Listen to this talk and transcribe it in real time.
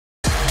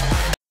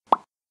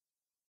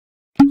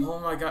Oh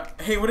my god.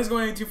 Hey, what is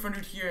going on YouTube?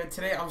 Ferndude here, and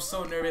today I'm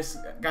so nervous.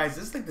 Guys,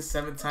 this is like the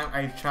 7th time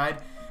I tried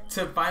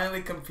to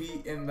finally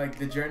compete in like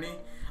the journey.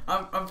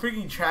 I'm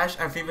freaking trash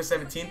on FIFA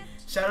 17.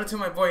 Shout out to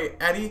my boy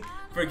Eddie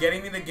for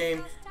getting me the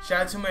game.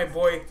 Shout out to my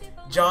boy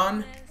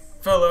John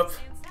Phillip,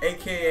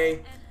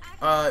 aka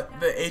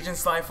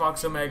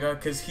TheAgentSlyFoxOmega,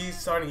 because he's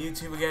starting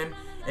YouTube again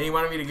and he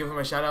wanted me to give him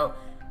a shout out.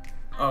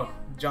 Oh,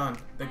 John,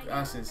 the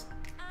glasses.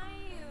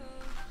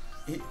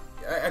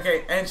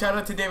 Okay, and shout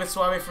out to David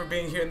Sauve for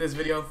being here in this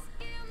video.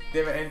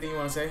 David, anything you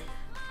want to say?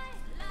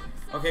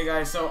 Okay,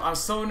 guys, so I'm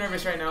so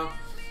nervous right now.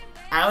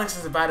 Alex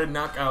is about to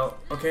knock out.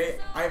 Okay,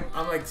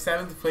 I'm like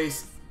 7th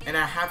place, and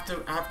I have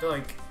to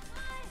like,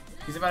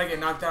 he's about to get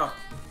knocked out.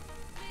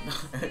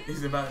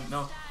 he's about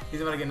to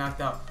get knocked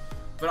out.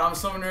 But I'm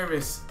so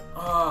nervous.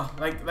 Oh,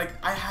 like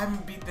I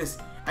haven't beat this.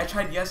 I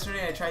tried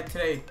yesterday, I tried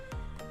today,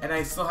 and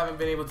I still haven't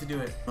been able to do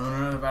it. Oh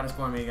no, they're about to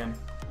score me again.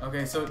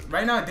 Okay, so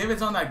right now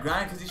David's on that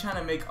grind because he's trying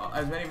to make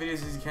as many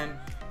videos as he can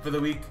for the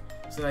week,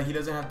 so that he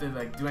doesn't have to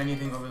like do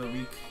anything over the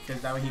week,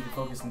 because that way he can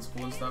focus in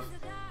school and stuff.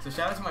 So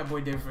shout out to my boy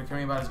David for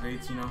caring about his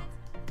grades, you know.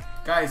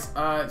 Guys,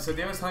 so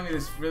David was telling me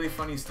this really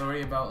funny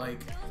story about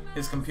like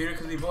his computer,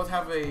 because we both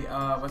have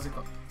a what's it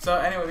called? So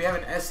anyway, we have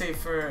an essay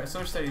for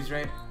social studies,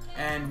 right?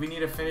 And we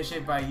need to finish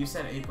it by, you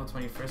said April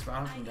 21st, but I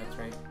don't think that's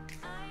right.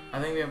 I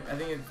think we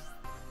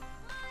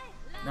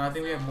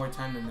have more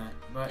time than that.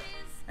 But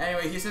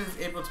anyway, he says it's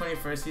April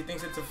 21st. He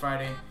thinks it's a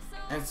Friday,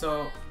 and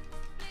so,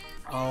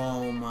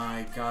 oh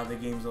my God, the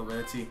game's over.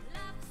 Let's see.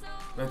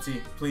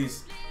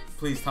 Please,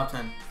 top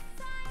 10,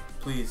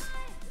 please.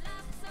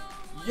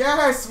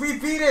 Yes, we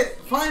beat it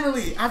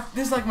finally.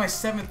 This is like my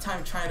 7th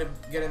time trying to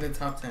get in the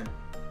top 10.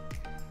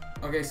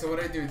 Okay, so what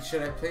do I do?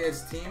 Should I play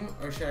as team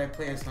or should I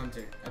play as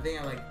hunter? I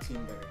think I like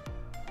team better.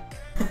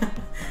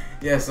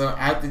 Yeah, so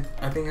I think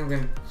I'm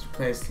gonna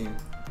play as team.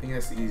 I think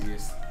that's the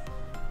easiest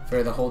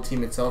for the whole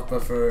team itself,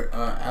 but for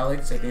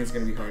Alex, I think it's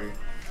gonna be harder.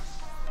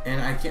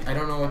 And I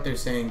don't know what they're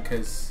saying,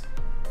 because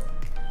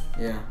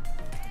yeah,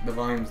 the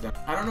volume's down.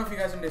 I don't know if you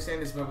guys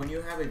understand this, but when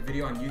you have a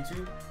video on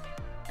YouTube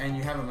and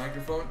you have a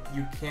microphone,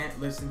 you can't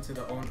listen to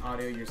the own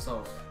audio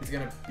yourself. It's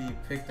gonna be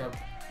picked up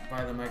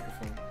by the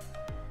microphone.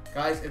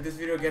 Guys, if this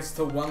video gets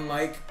to 1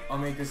 like, I'll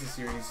make this a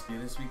series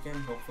this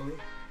weekend, hopefully.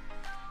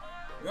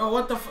 Yo,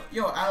 what the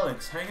yo,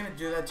 Alex, how are you gonna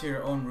do that to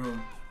your own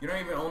room? You don't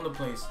even own the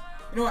place.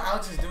 You know what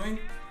Alex is doing?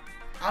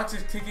 Alex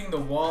is kicking the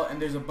wall, and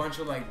there's a bunch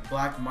of like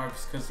black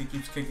marks because he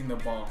keeps kicking the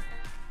ball.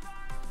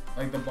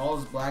 Like the ball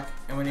is black,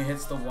 and when he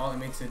hits the wall, it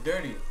makes it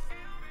dirty.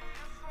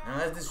 And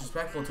that's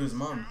disrespectful to his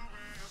mom.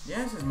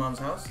 Yeah, it's his mom's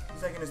house.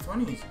 He's like in his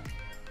 20s.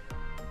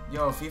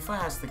 Yo, FIFA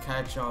has to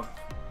catch up.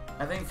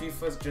 I think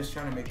FIFA's just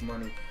trying to make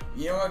money.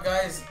 You know what,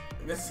 guys?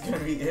 This is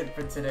gonna be it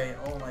for today.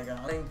 Oh my God,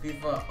 I'm playing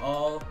FIFA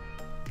all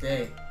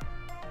day.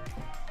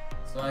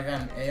 So I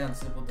got an A on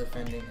simple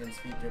defending and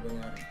speed dribbling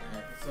out of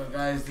that. So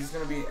guys, this is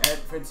gonna be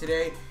it for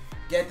today.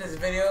 Get this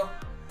video.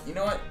 You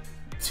know what?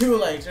 2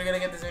 likes. We're gonna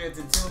get this video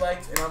to 2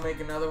 likes, and I'll make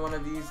another one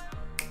of these.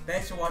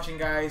 Thanks for watching,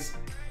 guys,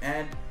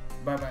 and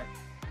bye bye.